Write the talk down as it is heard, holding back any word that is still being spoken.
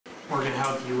Morgan,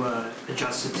 how have you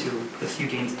adjusted to the few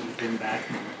games that you've been back?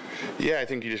 Yeah, I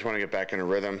think you just want to get back in a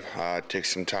rhythm. Take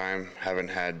some time. Haven't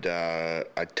had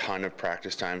a ton of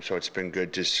practice time, so it's been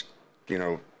good just,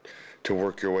 to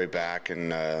work your way back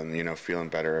and, feeling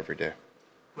better every day.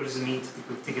 What does it mean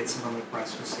to get someone like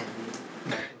Russ with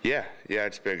Sandy? Yeah,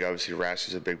 it's big. Obviously, Ras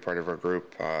is a big part of our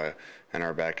group and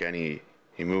our back end.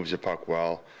 He moves the puck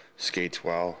well, skates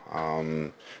well,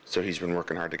 so he's been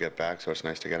working hard to get back, so it's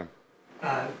nice to get him.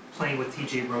 Playing with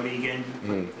TJ Brody again,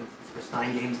 the first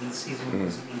 9 games of the season, what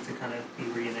does it mean to kind of be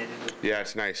reunited with? Yeah,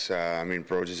 it's nice.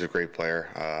 Brody's a great player,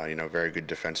 very good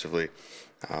defensively,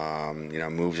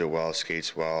 moves it well,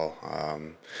 skates well,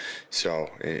 and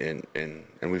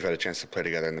we've had a chance to play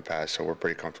together in the past, so we're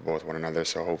pretty comfortable with one another,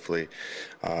 so hopefully,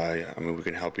 we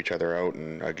can help each other out,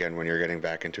 and again, when you're getting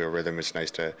back into a rhythm, it's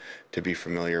nice to be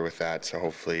familiar with that, so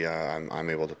hopefully I'm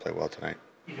able to play well tonight.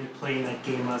 You didn't play in that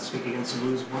game last week against the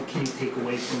Blues. What can you take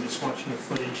away from just watching the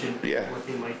footage and what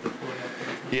they might deploy out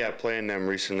there? Yeah, playing them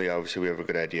recently, obviously we have a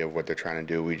good idea of what they're trying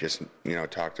to do. We just,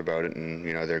 talked about it, and,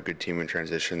 they're a good team in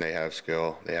transition. They have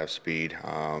skill. They have speed.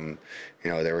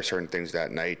 There were certain things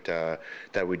that night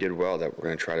that we did well that we're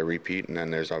going to try to repeat, and then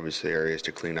there's obviously areas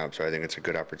to clean up. So I think it's a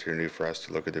good opportunity for us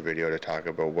to look at the video to talk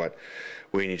about what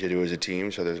we need to do as a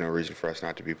team, so there's no reason for us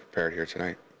not to be prepared here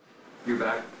tonight. You're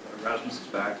back. Rasmus is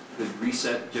back. Good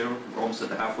reset, General. We're almost at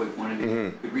the halfway point.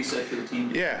 Good reset for the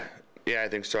team. Yeah, I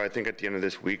think so. I think at the end of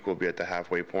this week we'll be at the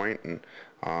halfway point, and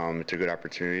it's a good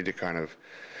opportunity to kind of,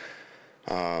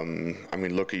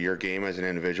 look at your game as an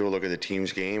individual, look at the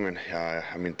team's game,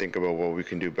 and think about what we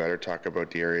can do better, talk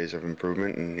about the areas of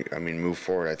improvement, and move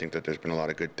forward. I think that there's been a lot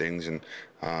of good things, and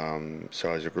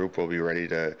so as a group we'll be ready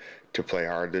to play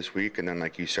hard this week, and then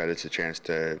like you said, it's a chance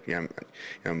to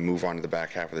move on to the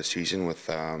back half of the season with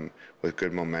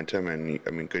good momentum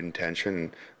and good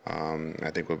intention. I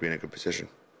think we'll be in a good position.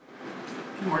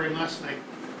 Morgan, last night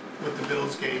with the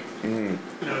Bills game,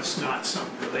 it's not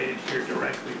something related here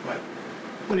directly, but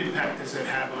what impact does that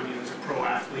have on you as a pro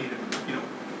athlete and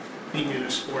being in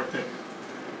a sport that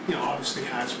obviously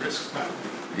has risks?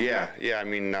 Yeah.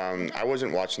 I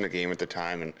wasn't watching the game at the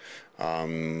time,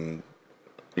 and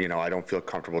I don't feel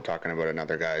comfortable talking about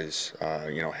another guy's,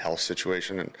 health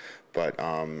situation. But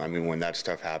when that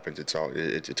stuff happens, it's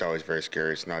always very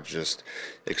scary. It's not just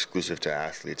exclusive to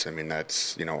athletes.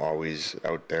 That's, always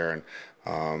out there.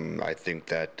 And I think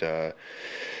that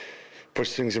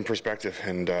puts things in perspective.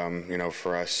 And,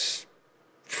 for us,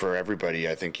 for everybody,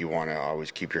 I think you want to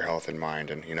always keep your health in mind.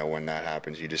 And, when that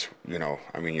happens, you just,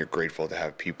 you're grateful to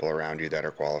have people around you that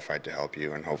are qualified to help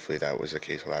you. And hopefully that was the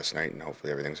case last night, and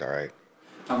hopefully everything's all right.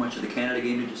 How much of the Canada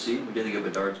game did you see? What did you think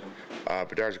of Bedard's goal?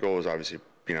 Bedard's goal was obviously,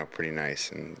 pretty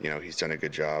nice, and he's done a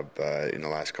good job in the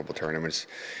last couple tournaments,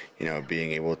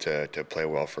 being able to play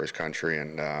well for his country,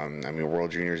 and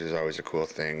World Juniors is always a cool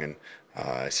thing,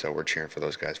 and so we're cheering for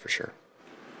those guys for sure.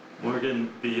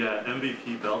 Morgan, the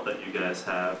MVP belt that you guys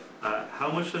have,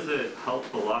 how much does it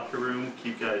help the locker room,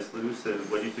 keep guys loose, and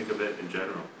what do you think of it in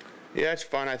general? Yeah, it's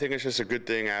fun. I think it's just a good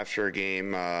thing after a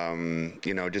game,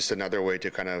 just another way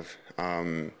to kind of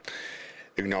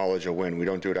acknowledge a win. We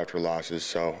don't do it after losses,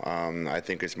 so I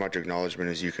think as much acknowledgement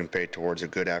as you can pay towards a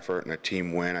good effort and a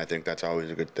team win, I think that's always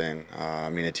a good thing.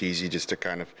 It's easy just to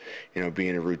kind of, be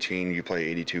in a routine. You play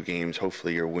 82 games.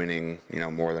 Hopefully you're winning,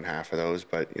 more than half of those,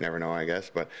 but you never know, I guess.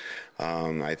 But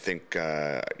I think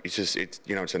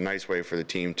it's a nice way for the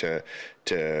team to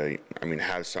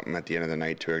have something at the end of the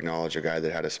night to acknowledge a guy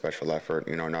that had a special effort.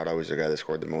 Not always the guy that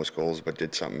scored the most goals, but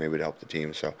did something maybe to help the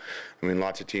team. So,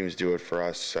 lots of teams do it for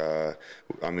us. I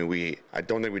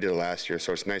don't think we did it last year,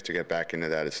 so it's nice to get back into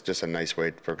that. It's just a nice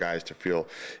way for guys to feel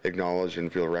acknowledged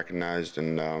and feel recognized,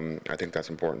 and I think that's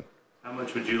important. How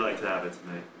much would you like to have it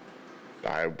tonight?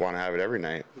 I want to have it every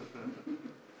night.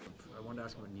 I wanted to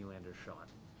ask about Nylander's shot,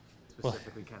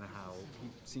 specifically kind of how he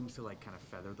seems to kind of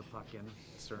feather the puck in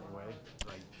a certain way.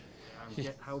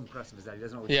 How impressive is that? He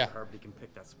doesn't always get hard, but he can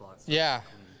pick that spot. So yeah.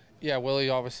 Willie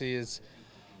obviously is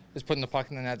putting the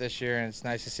puck in the net this year, and it's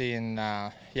nice to see. And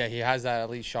he has that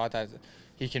elite shot that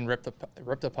he can rip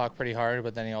the puck pretty hard,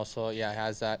 but then he also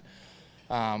has that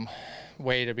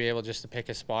way to be able just to pick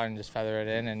a spot and just feather it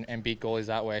in and beat goalies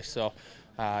that way. So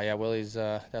Willie's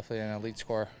definitely an elite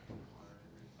scorer.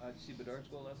 Did you see Bedard's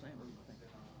goal last night? What did you think?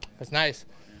 That's nice.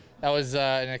 That was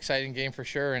an exciting game for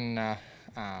sure, and it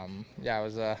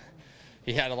was.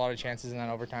 He had a lot of chances in that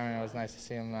overtime, and it was nice to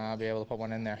see him be able to put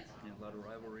one in there. Yeah, a lot of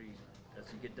rivalry as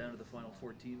you get down to the final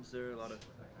 4 teams there. A lot of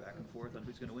back and forth on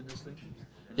who's going to win this thing.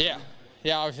 Yeah.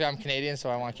 Obviously, I'm Canadian,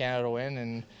 so I want Canada to win,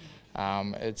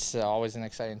 and it's always an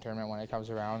exciting tournament when it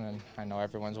comes around, and I know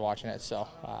everyone's watching it, so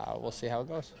we'll see how it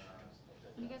goes.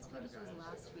 When you guys played the Blues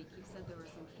last week, you said there were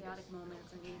some chaotic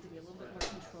moments and needed to be a little bit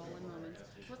more control in moments.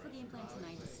 What's the game plan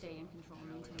tonight to stay in control and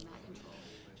maintain that control?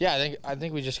 Yeah, I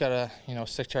think we just gotta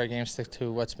stick to our game, stick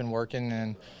to what's been working,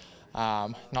 and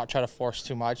not try to force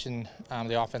too much. And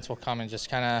the offense will come and just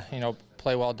kind of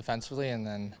play well defensively, and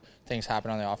then things happen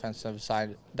on the offensive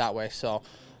side that way. So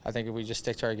I think if we just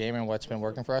stick to our game and what's been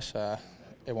working for us,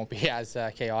 it won't be as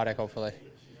chaotic, hopefully.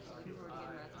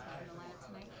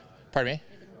 Pardon me?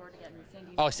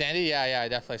 Oh, Sandy? Yeah,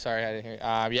 definitely. Sorry, I didn't hear.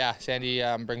 Yeah, Sandy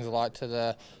brings a lot to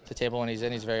the table when he's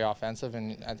in. He's very offensive,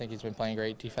 and I think he's been playing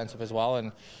great defensive as well,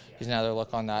 and he's another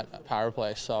look on that power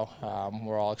play. So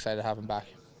we're all excited to have him back.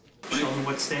 Sheldon,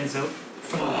 what stands out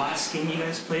from the last game you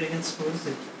guys played against Blues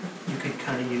that you could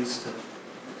kind of use to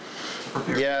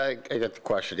prepare? Yeah, I got the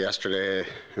question yesterday.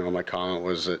 My comment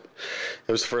was that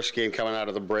it was the first game coming out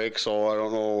of the break, so I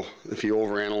don't know if you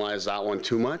overanalyze that one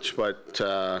too much, but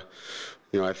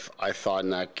I thought in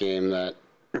that game that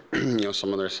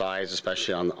some of their size,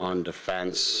 especially on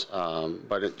defense,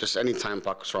 but just any time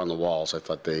pucks were on the walls, I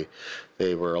thought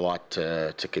they were a lot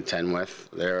to contend with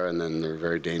there, and then they're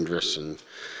very dangerous and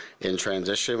in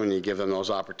transition when you give them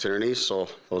those opportunities. So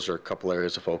those are a couple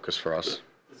areas of focus for us.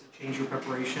 Does it change your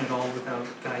preparation at all without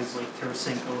guys like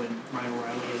Tarasenko and Ryan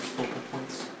Rielly as focal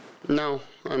points? No,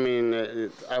 I mean,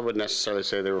 I wouldn't necessarily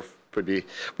say there would be.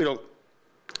 We don't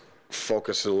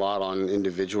focus a lot on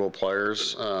individual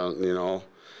players. I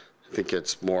think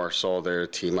it's more so their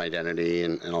team identity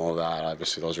and all of that.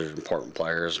 Obviously, those are important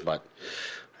players, but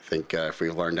I think if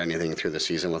we've learned anything through the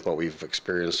season with what we've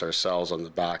experienced ourselves on the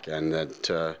back end,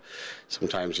 that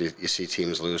sometimes you see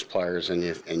teams lose players and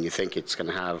you think it's going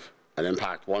to have an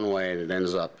impact one way, and it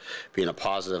ends up being a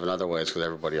positive in other ways because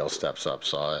everybody else steps up.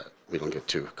 So we don't get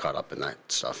too caught up in that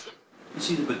stuff. You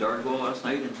see the Bedard goal last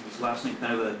night, and was last night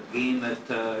kind of a game that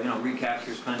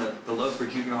recaptures kind of the love for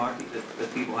junior hockey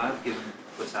that people have, given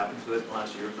what's happened to it in the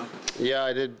last year or so? Yeah,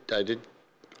 I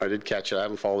did catch it. I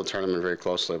haven't followed the tournament very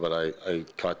closely, but I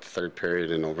caught the third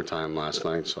period in overtime last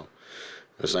night, so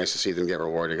it was nice to see them get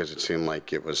rewarded because it seemed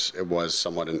like it was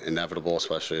somewhat inevitable,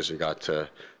 especially as you got to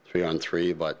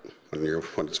 3-on-3. But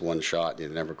when it's one shot, you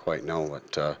never quite know.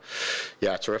 But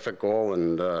yeah, terrific goal,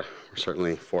 and we're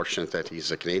certainly fortunate that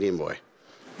he's a Canadian boy.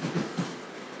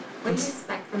 What do you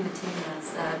expect from the team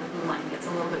as the blue line gets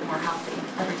a little bit more healthy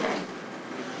every day?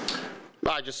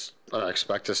 I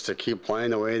expect us to keep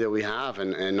playing the way that we have,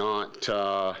 and not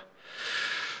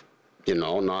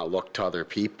not look to other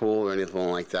people or anything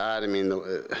like that. I mean,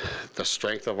 the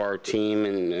strength of our team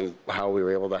and how we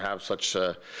were able to have such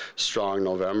a strong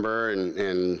November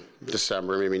and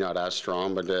December, maybe not as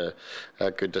strong, but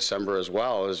a good December as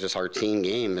well, is just our team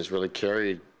game has really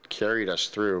carried us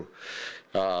through.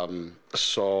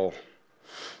 So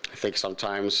I think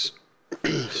sometimes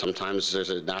there's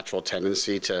a natural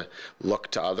tendency to look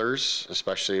to others,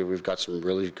 especially we've got some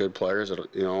really good players,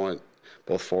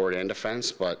 both forward and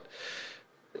defense, but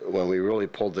when we really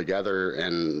pulled together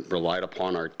and relied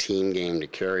upon our team game to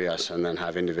carry us and then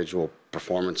have individual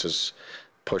performances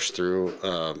push through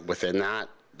within that,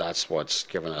 that's what's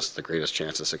given us the greatest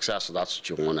chance of success. So that's what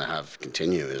you want to have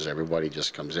continue, is everybody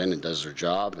just comes in and does their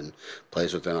job and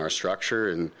plays within our structure,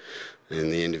 and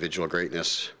the individual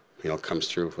greatness comes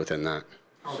through within that.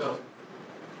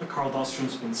 Carl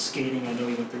Dahlstrom's been skating. I know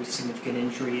he went through a significant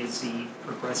injury. Is he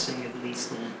progressing at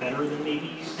least a little better than maybe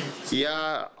you anticipated?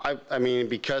 Yeah, I mean,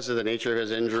 because of the nature of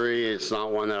his injury, it's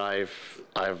not one that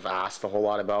I've asked a whole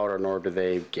lot about, or nor do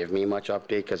they give me much update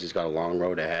because he's got a long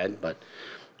road ahead. But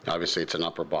obviously, it's an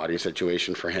upper body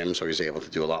situation for him, so he's able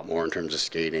to do a lot more in terms of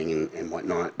skating and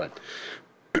whatnot. But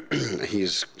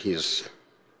he's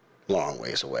long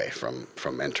ways away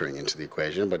from entering into the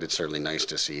equation, but it's certainly nice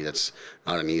to see. That's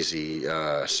not an easy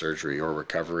surgery or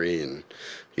recovery, and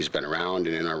he's been around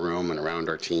and in our room and around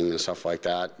our team and stuff like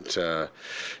that,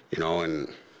 and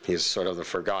he's sort of the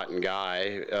forgotten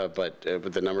guy, but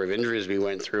with the number of injuries we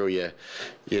went through,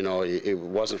 it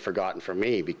wasn't forgotten for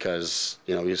me, because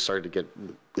we started to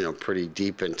get pretty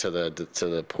deep into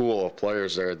the pool of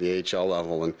players there at the AHL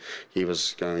level, and he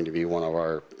was going to be one of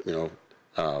our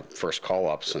first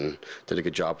call-ups, and did a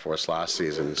good job for us last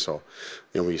season. So,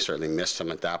 we certainly missed him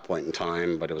at that point in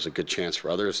time, but it was a good chance for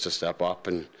others to step up,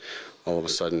 and all of a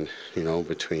sudden,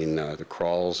 between the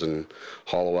Crawls and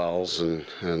Hollowells and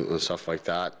stuff like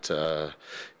that,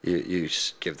 you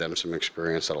give them some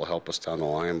experience that'll help us down the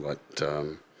line. But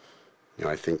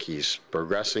I think he's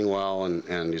progressing well,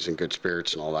 and he's in good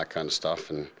spirits and all that kind of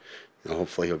stuff, and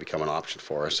hopefully he'll become an option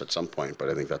for us at some point, but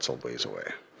I think that's a ways away.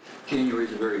 January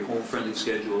is a very home-friendly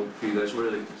schedule for you guys. What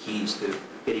are the keys to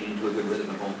getting into a good rhythm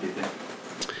at home, do you think?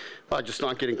 Just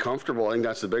not getting comfortable. I think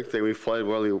that's the big thing. We've played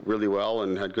really well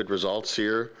and had good results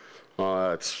here.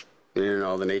 It's, you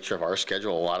know, the nature of our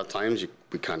schedule. A lot of times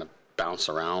we kind of bounce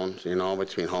around, you know,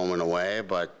 between home and away,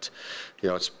 but, you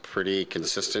know, it's pretty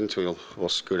consistent. We'll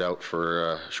scoot out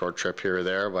for a short trip here or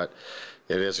there, but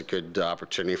it is a good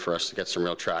opportunity for us to get some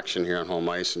real traction here on home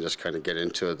ice and just kind of get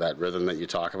into that rhythm that you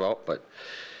talk about. But,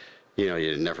 you know,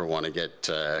 you never want to get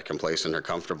complacent or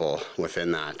comfortable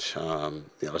within that. You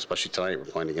know, especially tonight, we're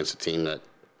playing against a team that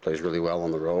plays really well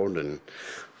on the road and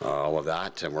all of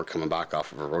that, and we're coming back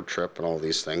off of a road trip and all of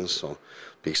these things. So,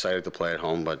 be excited to play at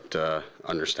home, but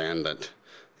understand that,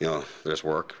 you know, there's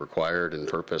work required and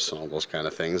purpose and all those kind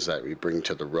of things that we bring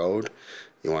to the road.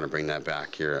 You want to bring that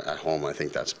back here at home. I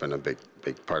think that's been a big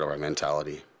part of our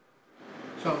mentality.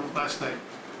 So last night,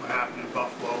 what happened in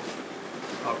Buffalo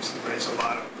obviously raised a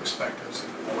lot of perspectives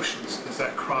and emotions. Does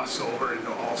that cross over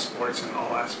into all sports and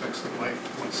all aspects of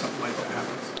life when something like that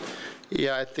happens?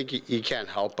 Yeah, I think you can't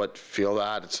help but feel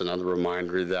that. It's another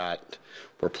reminder that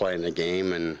we're playing the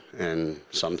game, and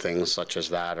some things such as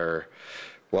that are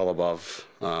well above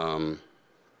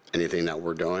anything that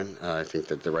we're doing. I think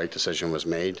that the right decision was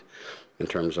made in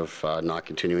terms of not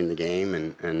continuing the game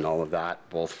and all of that,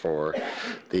 both for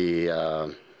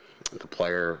the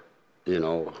player, you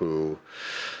know, who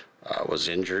was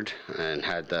injured and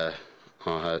had that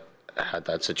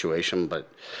situation,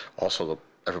 but also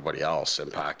everybody else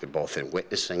impacted, both in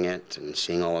witnessing it and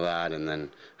seeing all of that, and then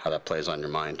how that plays on your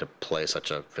mind to play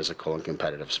such a physical and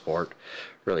competitive sport.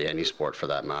 Really, any sport for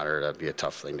that matter, that'd be a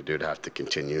tough thing to do, to have to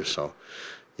continue. So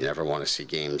you never want to see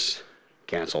games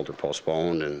canceled or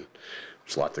postponed, and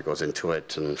there's a lot that goes into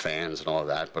it, and fans and all of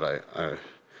that, but I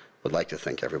would like to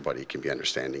think everybody can be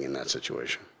understanding in that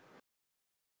situation.